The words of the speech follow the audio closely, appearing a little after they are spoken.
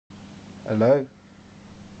Hello,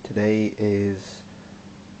 today is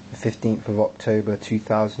the 15th of October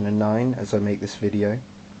 2009 as I make this video.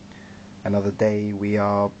 Another day we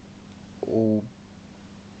are all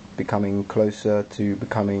becoming closer to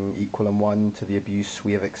becoming equal and one to the abuse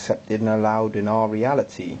we have accepted and allowed in our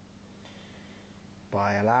reality.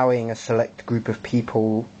 By allowing a select group of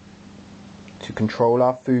people to control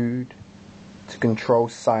our food, to control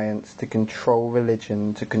science, to control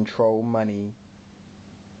religion, to control money,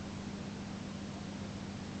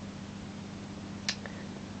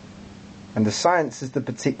 and the science is the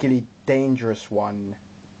particularly dangerous one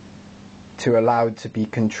to allow to be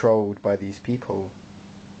controlled by these people.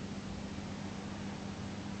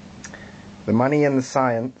 The money and the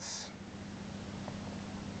science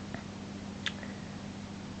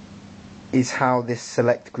is how this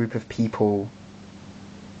select group of people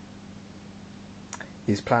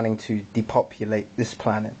is planning to depopulate this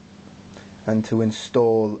planet and to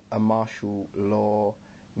install a martial law,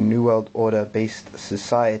 New World Order based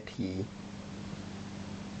society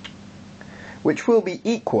which will be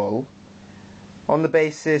equal on the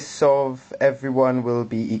basis of everyone will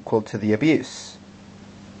be equal to the abuse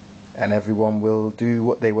and everyone will do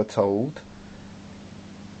what they were told,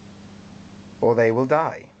 or they will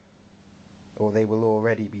die, or they will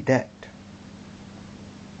already be dead.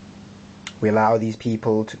 We allow these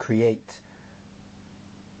people to create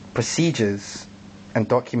procedures and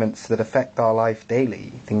documents that affect our life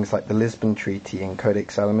daily, things like the Lisbon Treaty and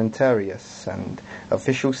Codex Alimentarius and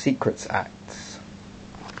Official Secrets Acts.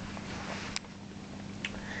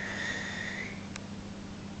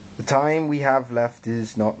 The time we have left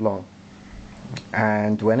is not long,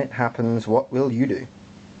 and when it happens, what will you do?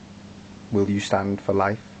 Will you stand for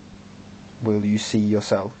life? Will you see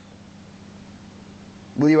yourself?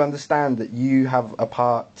 Will you understand that you have a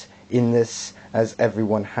part in this as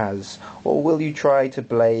everyone has, or will you try to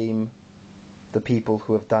blame the people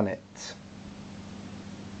who have done it?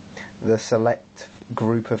 The select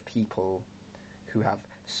group of people who have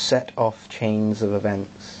set off chains of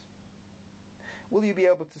events. Will you be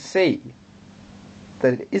able to see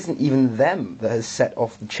that it isn't even them that has set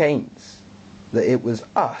off the chains, that it was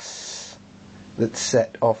us that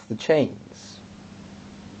set off the chains?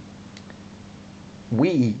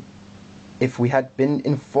 We, if we had been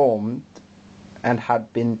informed and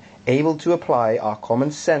had been able to apply our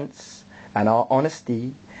common sense and our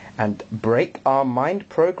honesty and break our mind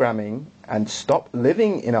programming and stop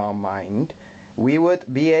living in our mind, we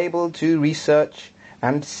would be able to research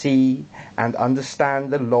and see and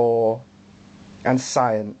understand the law and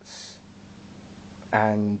science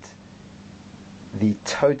and the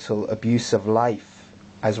total abuse of life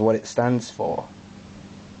as what it stands for,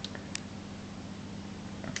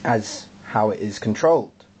 as how it is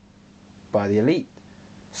controlled by the elite.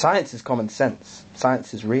 Science is common sense.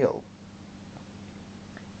 Science is real.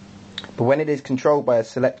 But when it is controlled by a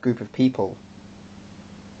select group of people,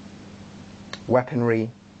 weaponry,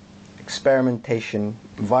 experimentation,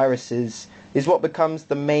 viruses is what becomes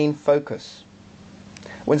the main focus.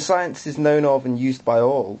 When science is known of and used by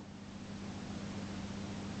all,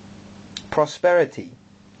 prosperity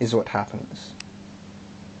is what happens.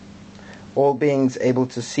 All beings able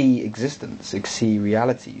to see existence, see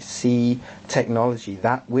reality, see technology,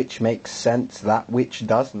 that which makes sense, that which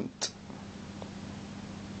doesn't.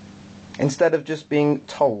 Instead of just being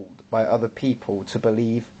told by other people to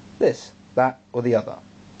believe this, that, or the other.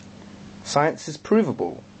 Science is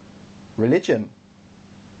provable. Religion.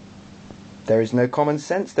 There is no common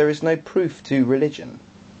sense, there is no proof to religion.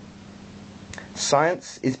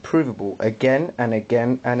 Science is provable again and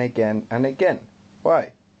again and again and again.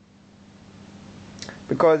 Why?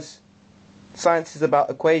 Because science is about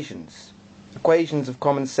equations. Equations of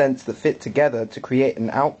common sense that fit together to create an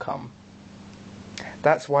outcome.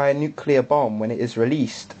 That's why a nuclear bomb, when it is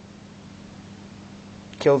released,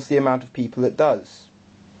 kills the amount of people it does.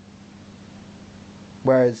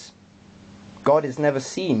 Whereas God is never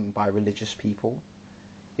seen by religious people,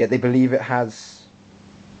 yet they believe it has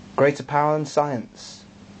greater power than science,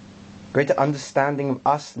 greater understanding of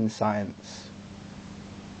us than science.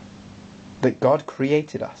 That God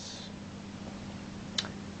created us.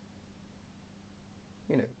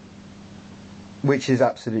 Which is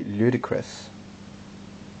absolutely ludicrous.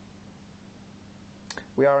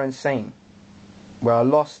 We are insane. We are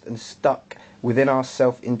lost and stuck within our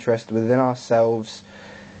self-interest, within ourselves,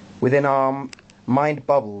 within our mind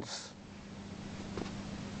bubbles.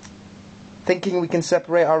 Thinking we can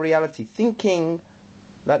separate our reality. Thinking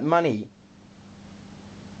that money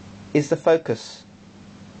is the focus.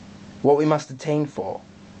 What we must attain for,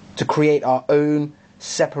 to create our own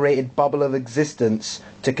separated bubble of existence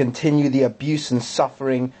to continue the abuse and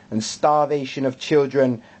suffering and starvation of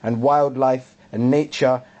children and wildlife and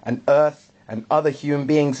nature and earth and other human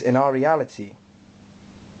beings in our reality.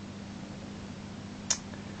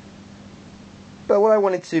 But what I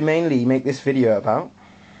wanted to mainly make this video about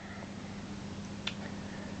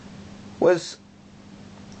was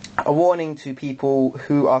a warning to people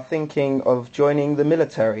who are thinking of joining the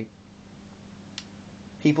military.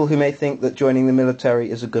 People who may think that joining the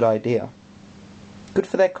military is a good idea. Good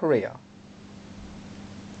for their career.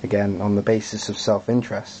 Again, on the basis of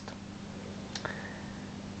self-interest.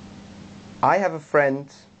 I have a friend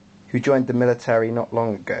who joined the military not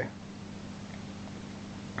long ago.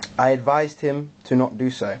 I advised him to not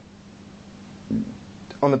do so,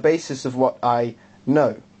 on the basis of what I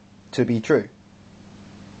know to be true.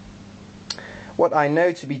 What I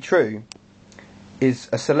know to be true is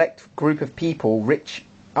a select group of people, rich,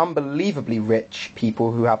 unbelievably rich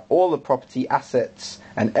people who have all the property, assets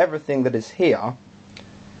and everything that is here.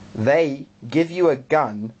 They give you a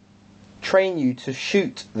gun, train you to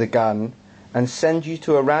shoot the gun and send you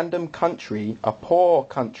to a random country, a poor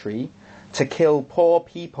country, to kill poor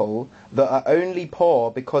people that are only poor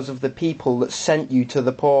because of the people that sent you to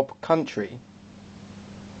the poor country.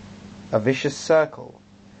 A vicious circle.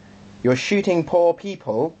 You're shooting poor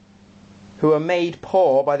people who are made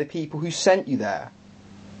poor by the people who sent you there.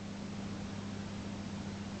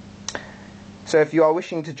 So if you are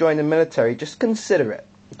wishing to join the military, just consider it.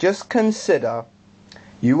 Just consider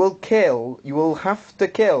you will have to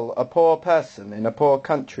kill a poor person in a poor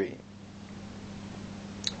country.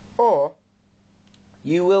 Or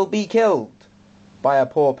you will be killed by a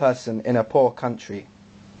poor person in a poor country.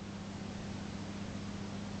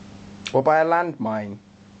 Or by a landmine.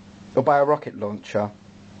 Or by a rocket launcher.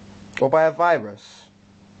 Or by a virus.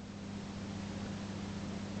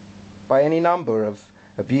 By any number of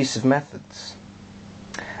abusive methods.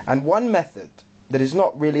 And one method that is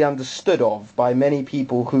not really understood of by many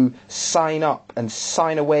people who sign up and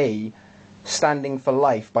sign away standing for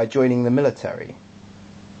life by joining the military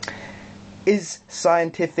is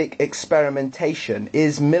scientific experimentation,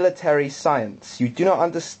 is military science. You do not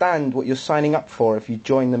understand what you're signing up for if you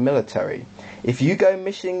join the military. If you go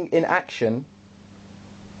missing in action,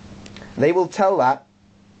 they will tell that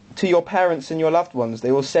to your parents and your loved ones.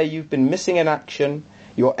 They will say you've been missing in action,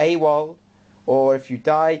 you're AWOL, or if you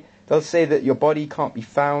die, they'll say that your body can't be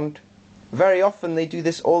found. Very often they do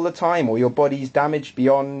this all the time, or your body's damaged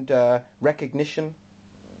beyond recognition.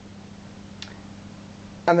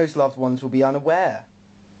 And those loved ones will be unaware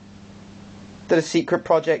that a secret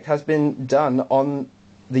project has been done on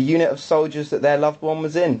the unit of soldiers that their loved one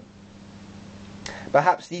was in.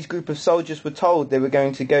 Perhaps these group of soldiers were told they were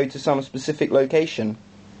going to go to some specific location.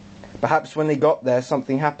 Perhaps when they got there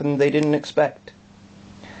something happened they didn't expect.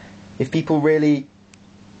 If people really,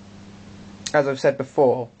 as I've said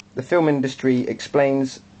before, the film industry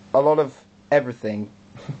explains a lot of everything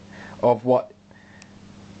of what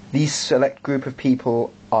these select group of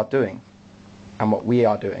people are doing and what we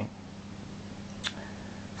are doing.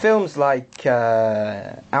 Films like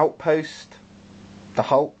Outpost, The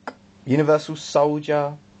Hulk, Universal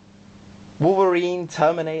Soldier, Wolverine,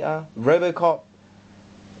 Terminator, RoboCop,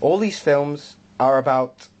 all these films are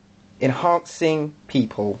about enhancing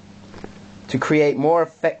people to create more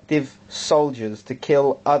effective soldiers to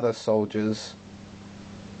kill other soldiers.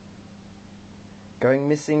 Going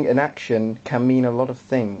missing in action can mean a lot of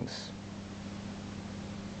things.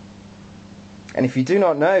 And if you do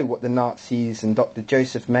not know what the Nazis and Dr.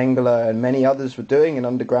 Joseph Mengele and many others were doing in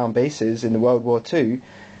underground bases in World War II,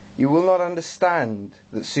 you will not understand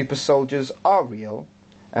that super soldiers are real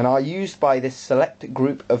and are used by this select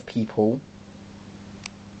group of people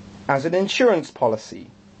as an insurance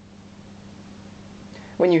policy.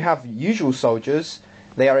 When you have usual soldiers,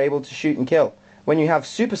 they are able to shoot and kill. When you have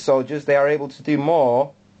super soldiers, they are able to do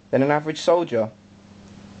more than an average soldier.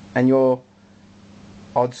 And your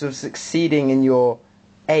odds of succeeding in your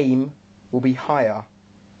aim will be higher.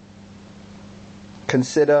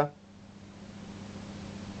 Consider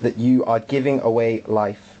that you are giving away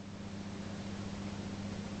life.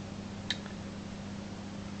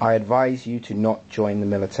 I advise you to not join the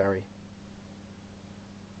military.